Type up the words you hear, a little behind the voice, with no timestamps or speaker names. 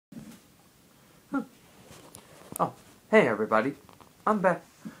Hey everybody, I'm back.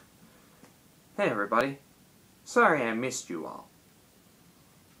 Hey everybody, sorry I missed you all.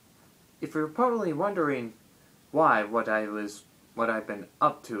 If you're probably wondering why what I've been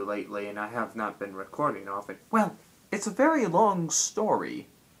up to lately and I have not been recording often, well, it's a very long story.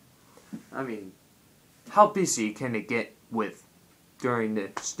 I mean, how busy can it get with during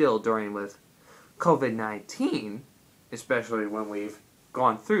with COVID-19, especially when we've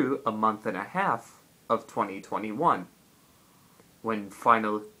gone through a month and a half of 2021. When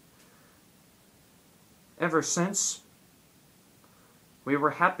finally, ever since, we were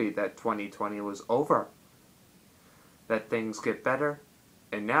happy that 2020 was over, that things get better,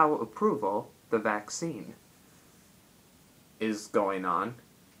 and now approval, the vaccine, is going on.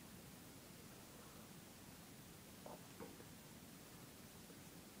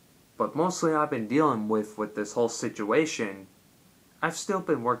 But mostly I've been dealing with this whole situation. I've still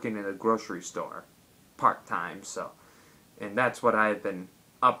been working in a grocery store, part-time, and that's what I've been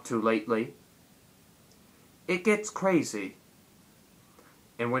up to lately. It gets crazy.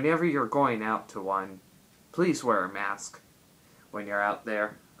 And whenever you're going out to one, please wear a mask when you're out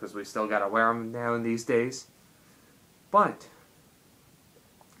there, because we still gotta wear them now in these days. But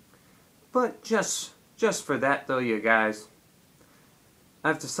just for that though, you guys,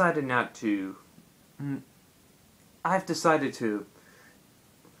 I've decided to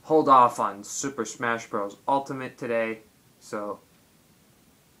hold off on Super Smash Bros. Ultimate today. So,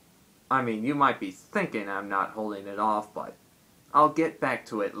 I mean, you might be thinking I'm not holding it off, but I'll get back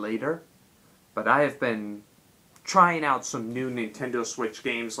to it later. But I have been trying out some new Nintendo Switch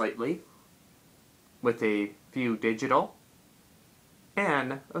games lately, with a few digital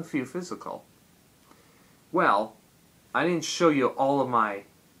and a few physical. Well, I didn't show you all of my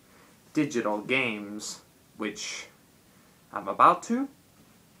digital games, which I'm about to.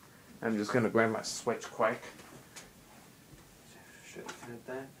 I'm just going to grab my Switch quick. Should have had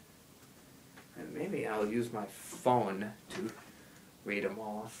that. And maybe I'll use my phone to read them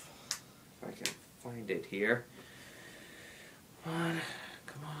off. If I can find it here. Come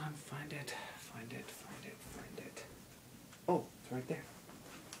on, find it. Oh, it's right there.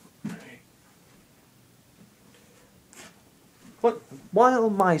 Alright. But while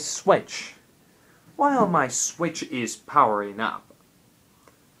my Switch is powering up,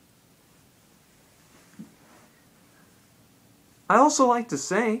 I also like to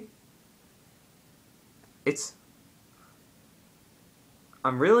say,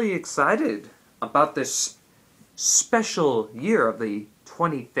 I'm really excited about this special year of the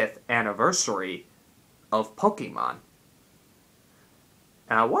 25th anniversary of Pokemon.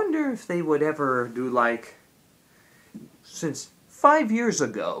 And I wonder if they would ever do since 5 years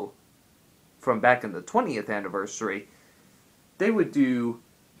ago, from back in the 20th anniversary, they would do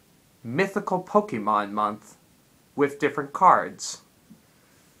Mythical Pokemon Month with different cards.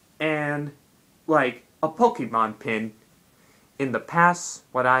 And, like, a Pokemon pin. In the past,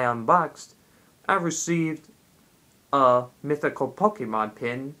 what I unboxed, I received a Mythical Pokemon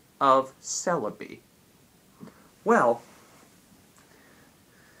pin of Celebi. Well,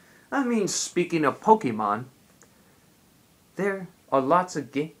 I mean, speaking of Pokemon, there are lots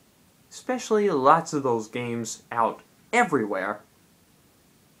of games, especially lots of those games out everywhere.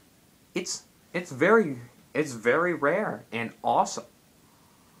 It's very rare and awesome.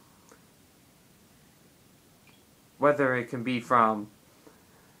 Whether it can be from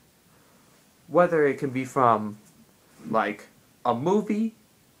like a movie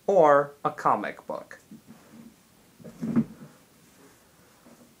or a comic book.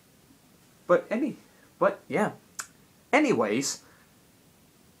 But yeah. Anyways,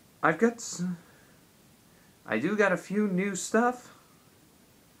 I do got a few new stuff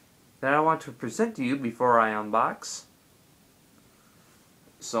that I want to present to you before I unbox.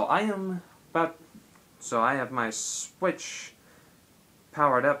 So I have my Switch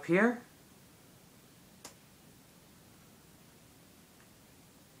powered up here.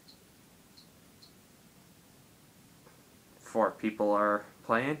 Four people are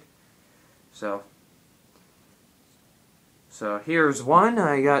playing. So here's one.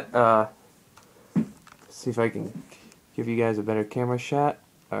 I got see if I can give you guys a better camera shot.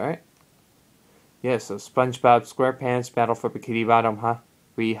 Alright. Yeah, so SpongeBob SquarePants Battle for Bikini Bottom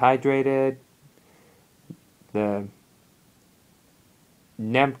Rehydrated. The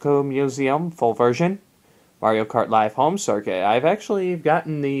Namco Museum full version. Mario Kart Live Home Circuit. I've actually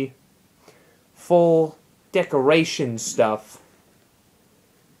gotten the full decoration stuff,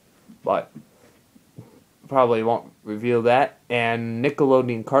 but probably won't reveal that. And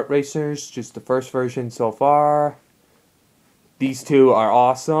Nickelodeon Kart Racers, just the first version so far. These two are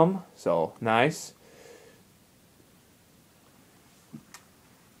awesome, so nice.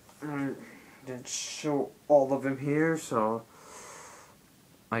 didn't show all of them here, so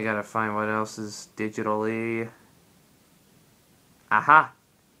I gotta find what else is digitally. Aha!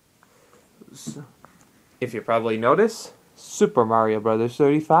 So, if you probably notice, Super Mario Brothers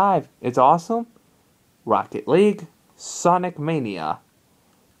 35. It's awesome. Rocket League, Sonic Mania.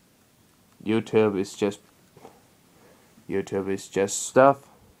 YouTube is just stuff.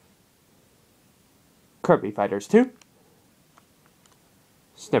 Kirby Fighters 2.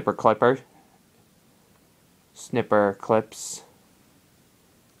 Snipper Clips.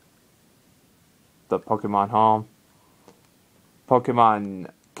 The Pokemon Home. Pokemon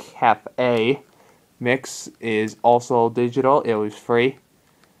Cafe Mix is also digital. It was free.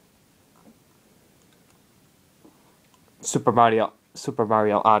 Super Mario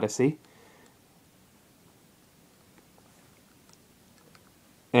Odyssey.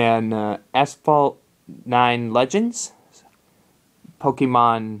 And Asphalt 9 Legends.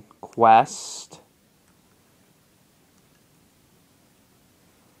 Pokemon Quest.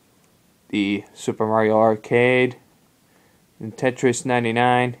 The Super Mario Arcade. And Tetris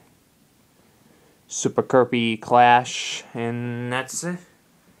 99. Super Kirby Clash. And that's it.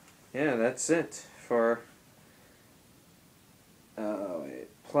 Yeah, that's it for...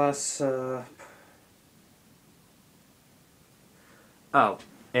 plus, oh,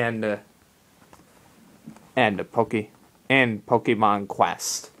 and Pokemon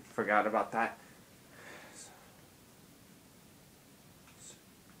Quest. Forgot about that.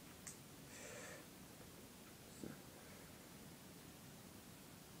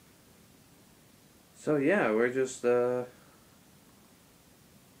 So yeah, we're just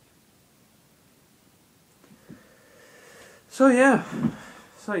So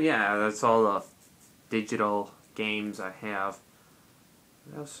yeah, that's all the digital games I have.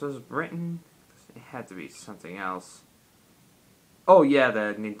 What else was written? It had to be something else. Oh yeah,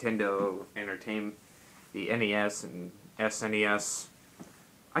 the Nintendo Entertainment, the NES and SNES.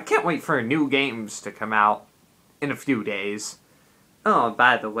 I can't wait for new games to come out in a few days. Oh,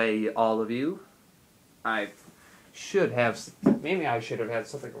 by the way, all of you, maybe I should have had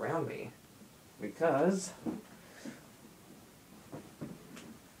something around me, because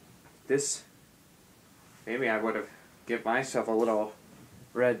maybe I would have given myself a little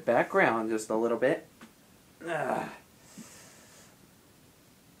red background, just a little bit.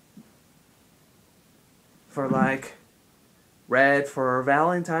 For like red for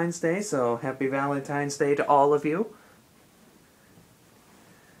Valentine's Day, so happy Valentine's Day to all of you.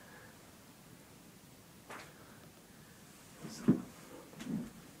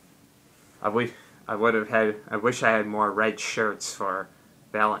 I wish I had more red shirts for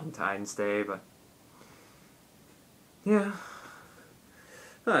Valentine's Day, but yeah.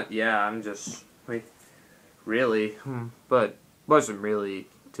 Yeah, I'm just really, but wasn't really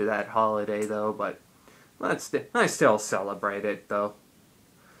to that holiday though, but I still celebrate it though.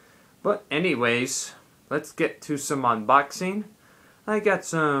 But anyways, let's get to some unboxing. I got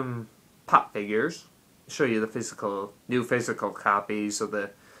some pop figures. Show you the new physical copies of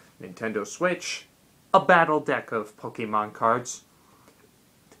the Nintendo Switch, a battle deck of Pokemon cards,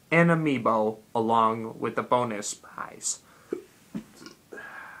 an Amiibo along with the bonus prize.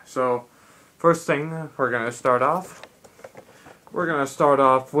 So, first thing we're gonna start off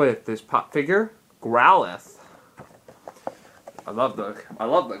with this pop figure, Growlithe. I love the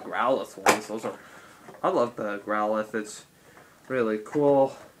Growlithe ones. I love the Growlithe. It's really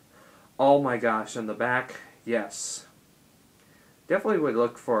cool. Oh my gosh, in the back, yes. Definitely would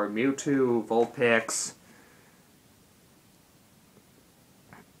look for Mewtwo, Vulpix,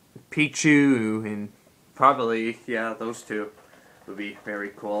 Pichu, and probably, yeah, those two would be very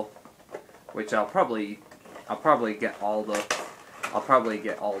cool. Which I'll probably get all those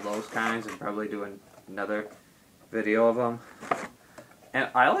kinds and probably do another video of them. And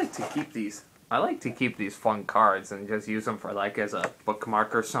I like to keep these fun cards and just use them for like as a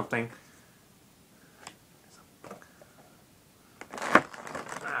bookmark or something.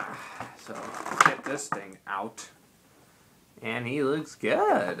 So get this thing out, and he looks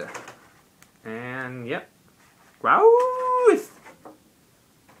good. And yep, Growlithe.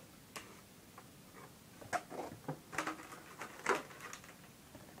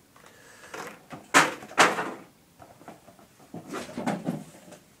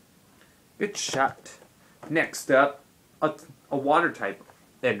 Good shot. Next up, a water type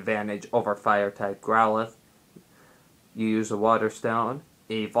advantage over fire type Growlithe. You use a water stone,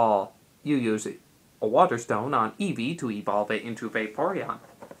 evolve. You use a water stone on Eevee to evolve it into Vaporeon.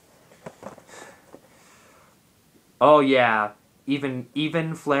 Oh yeah, even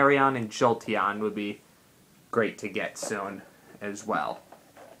Flareon and Jolteon would be great to get soon as well.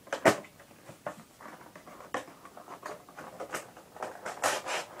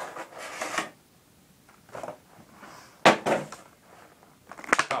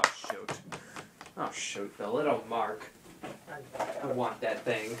 Oh shoot, the little mark. I want that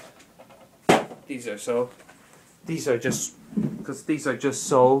thing. These are just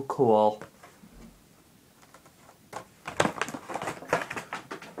so cool.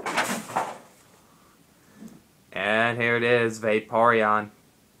 And here it is, Vaporeon.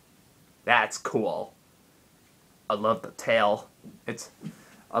 That's cool. I love the tail.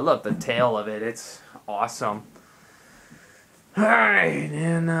 I love the tail of it. It's awesome. Alright,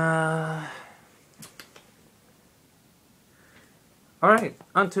 and alright,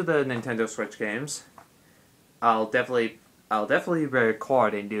 onto the Nintendo Switch games. I'll definitely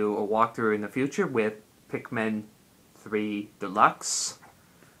record and do a walkthrough in the future with Pikmin 3 Deluxe.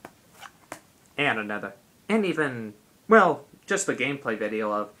 And even, well, just the gameplay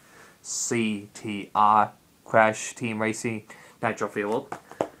video of CTR, Crash Team Racing Nitro Fueled.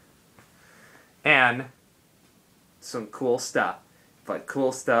 And some cool stuff. But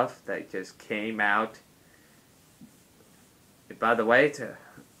cool stuff that just came out. And by the way,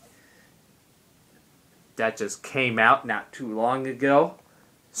 that just came out not too long ago.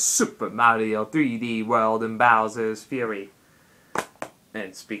 Super Mario 3D World and Bowser's Fury.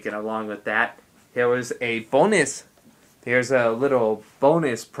 And speaking along with that, here was a bonus. Here's a little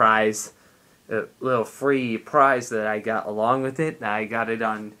bonus prize, a little free prize that I got along with it. I got it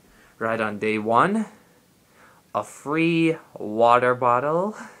right on day one. A free water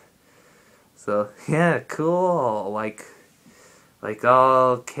bottle. So yeah, cool. Like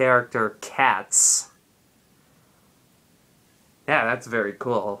all character cats. Yeah, that's very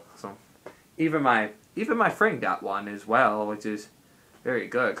cool. So even my friend got one as well, which is very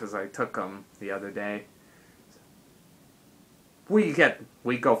good because I took them the other day. We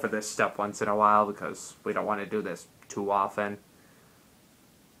go for this stuff once in a while because we don't want to do this too often.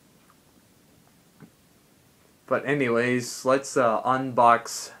 But anyways, let's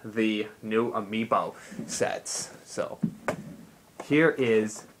unbox the new Amiibo sets. So here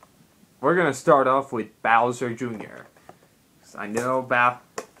is, we're gonna start off with Bowser Jr. I know about,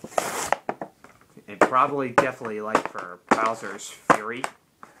 and probably definitely like for Bowser's Fury.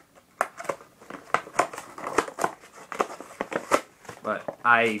 But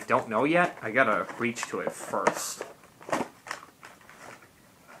I don't know yet. I gotta reach to it first.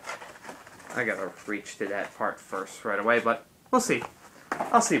 I gotta reach to that part first right away, but we'll see.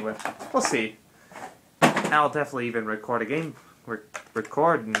 We'll see. I'll definitely even record a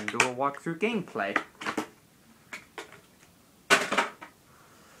record and do a walkthrough gameplay.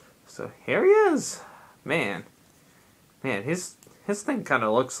 So here he is. Man, his thing kind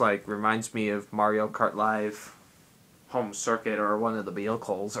of reminds me of Mario Kart Live Home Circuit or one of the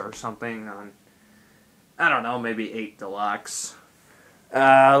vehicles or something on, I don't know, maybe 8 Deluxe.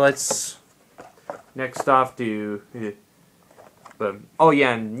 Let's next off do, oh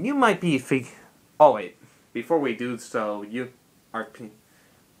yeah, and you might be oh wait, before we do so,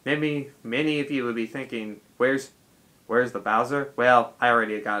 maybe many of you would be thinking, where's the Bowser? Well, I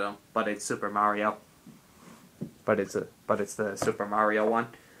already got him, but it's Super Mario. But it's the Super Mario one.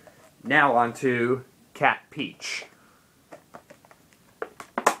 Now on to Cat Peach.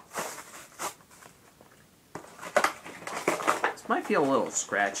 This might feel a little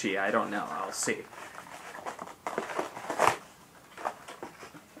scratchy, I don't know, I'll see.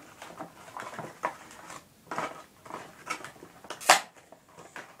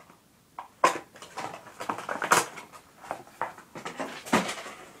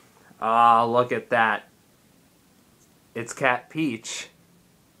 Ah, look at that. It's Cat Peach.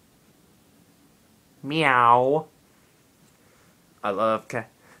 Meow. I love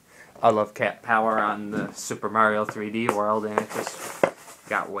cat power on the Super Mario 3D World, and it just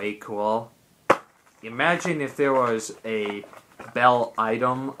got way cool. Imagine if there was a bell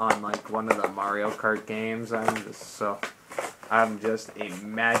item on like one of the Mario Kart games. I'm just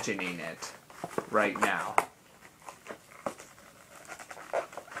imagining it right now.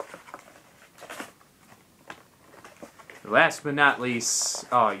 Last but not least,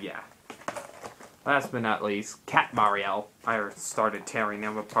 Cat Mario. I started tearing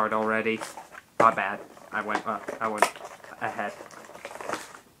them apart already. My bad. I went ahead.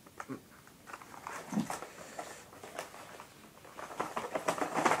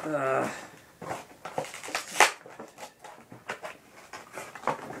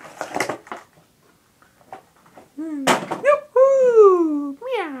 Yoo-hoo!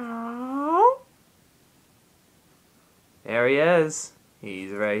 Meow. There he is.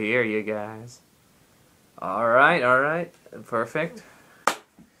 He's right here, you guys. Alright. Perfect.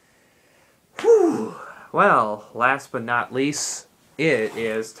 Whew. Well, last but not least, it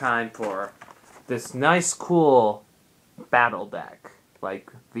is time for this nice, cool battle deck.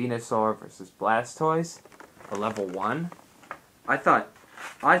 like Venusaur versus Blastoise, a level 1. I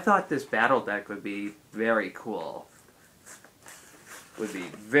thought this battle deck would be very cool. Would be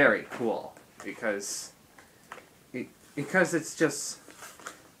very cool because it's just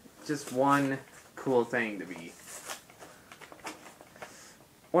one cool thing to be.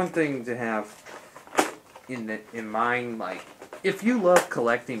 One thing to have in mind, like, if you love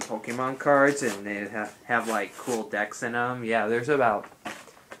collecting Pokemon cards and they have like cool decks in them, yeah, there's about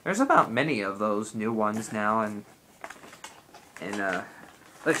many of those new ones now, and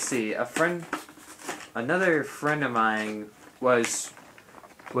let's see, another friend of mine was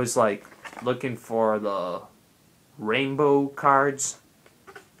like looking for the rainbow cards,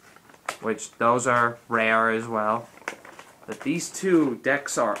 which those are rare as well. But these two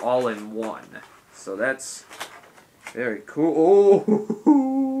decks are all in one, so that's very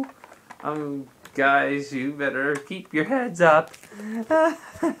cool. Oh, guys, you better keep your heads up.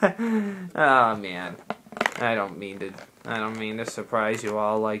 Oh man, I don't mean to surprise you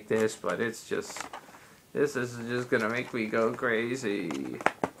all like this, but this is just gonna make me go crazy.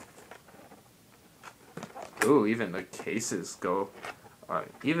 Ooh, even the cases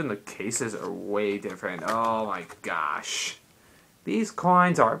are way different. Oh my gosh. These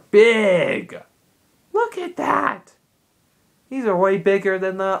coins are big! Look at that! These are way bigger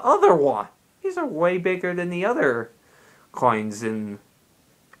than the other one. These are way bigger than the other coins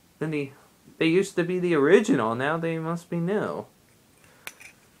they used to be the original. Now they must be new.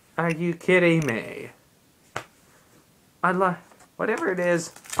 Are you kidding me? Whatever it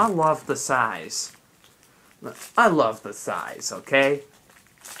is, I love the size. I love the size, okay?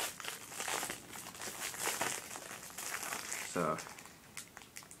 So,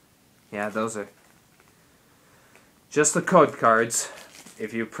 yeah, those are just the code cards.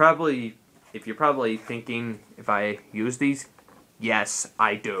 If you're probably thinking if I use these, yes,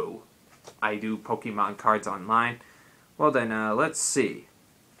 I do. I do Pokemon cards online. Well then, let's see.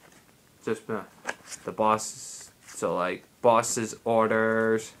 Just the boss. So like boss's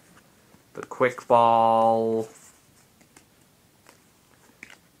orders, the quick ball.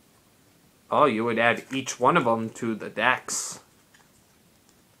 Oh, you would add each one of them to the decks.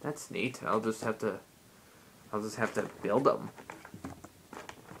 That's neat. I'll just have to build them.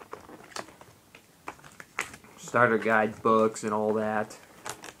 Starter guide books and all that.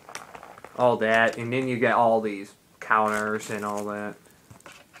 And then you get all these counters and all that.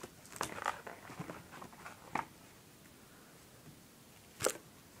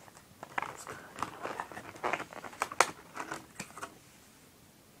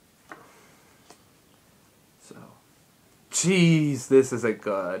 So, jeez, this is a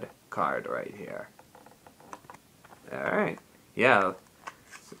good card right here. Alright, yeah.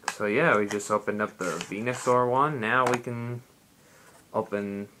 So yeah, we just opened up the Venusaur one. Now we can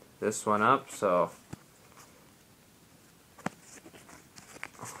open this one up, so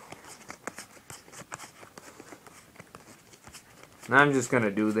now I'm just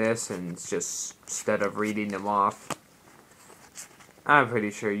gonna do this, and just instead of reading them off, I'm pretty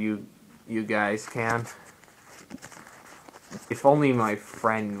sure you guys can. If only my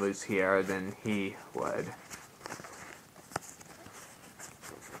friend was here, then he would.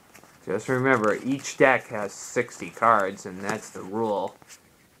 Just remember, each deck has 60 cards, and that's the rule.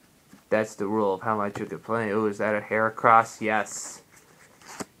 That's the rule of how much you can play. Oh, is that a Heracross? Yes.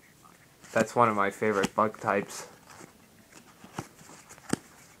 That's one of my favorite bug types.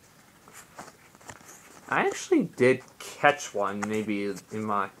 I actually did catch one, maybe in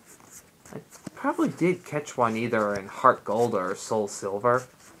my... I probably did catch one either in Heart Gold or Soul Silver.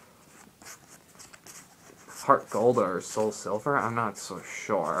 Heart Gold or Soul Silver? I'm not so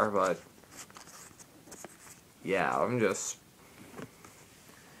sure, but... yeah, I'm just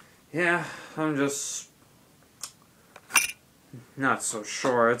not so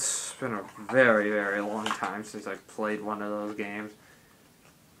sure. It's been a very, very long time since I played one of those games.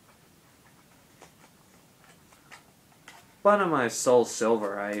 But on my Soul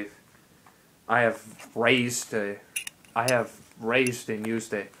Silver, I have raised and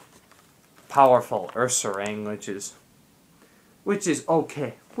used a powerful Ursaring, which is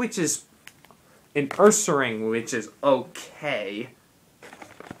okay. An Ursaring, which is okay,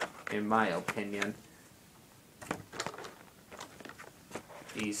 in my opinion.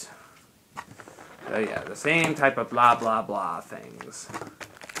 These, yeah, the same type of blah blah blah things.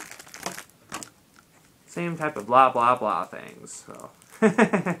 Same type of blah blah blah things. So,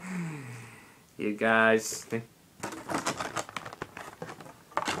 you guys think.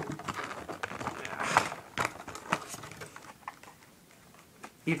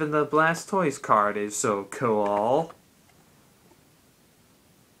 Even the Blastoise card is so cool.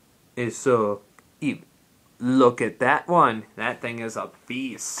 is so even. Look at that one. That thing is a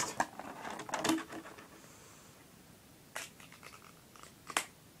beast.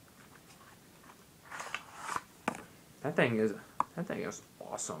 That thing is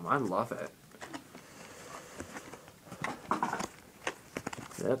awesome. I love it.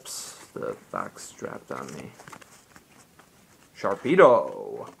 Oops, the box strapped on me.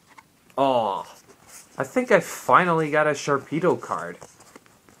 Sharpedo. Oh, I think I finally got a Sharpedo card.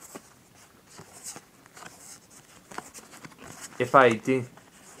 If I did,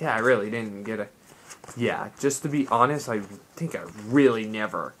 yeah, I really didn't get a. Yeah, just to be honest, I think I really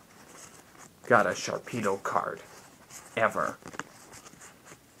never got a Sharpedo card. Ever.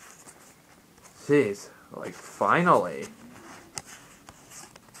 Jeez, like finally.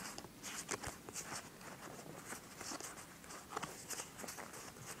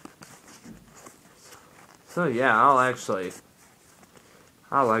 So yeah, I'll actually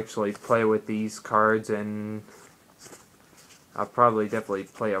play with these cards, and I'll probably definitely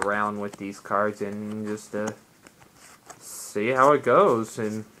play around with these cards and just see how it goes.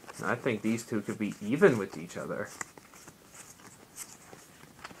 And I think these two could be even with each other.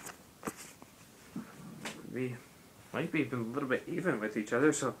 Might be even a little bit even with each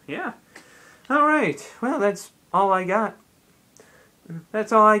other. So yeah. All right. Well, that's all I got.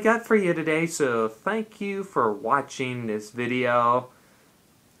 That's all I got for you today, so thank you for watching this video.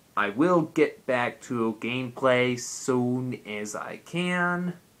 I will get back to gameplay soon as I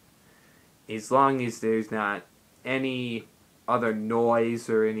can, as long as there's not any other noise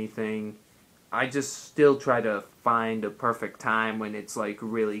or anything. I just still try to find a perfect time when it's like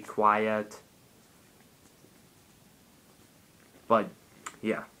really quiet. But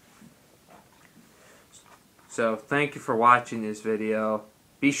yeah. So, thank you for watching this video.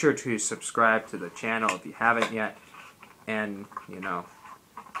 Be sure to subscribe to the channel if you haven't yet. And,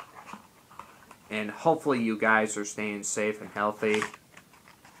 and hopefully you guys are staying safe and healthy.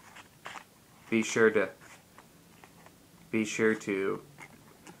 Be sure to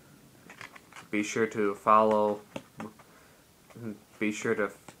follow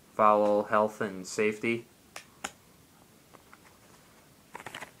health and safety.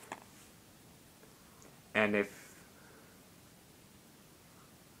 And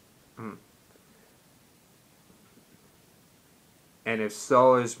if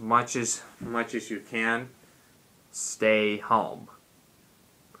so, as much as you can, stay home.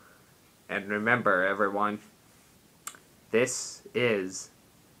 And remember, everyone, this is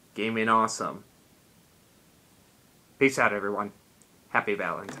Gaming Awesome. Peace out, everyone. Happy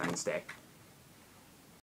Valentine's Day.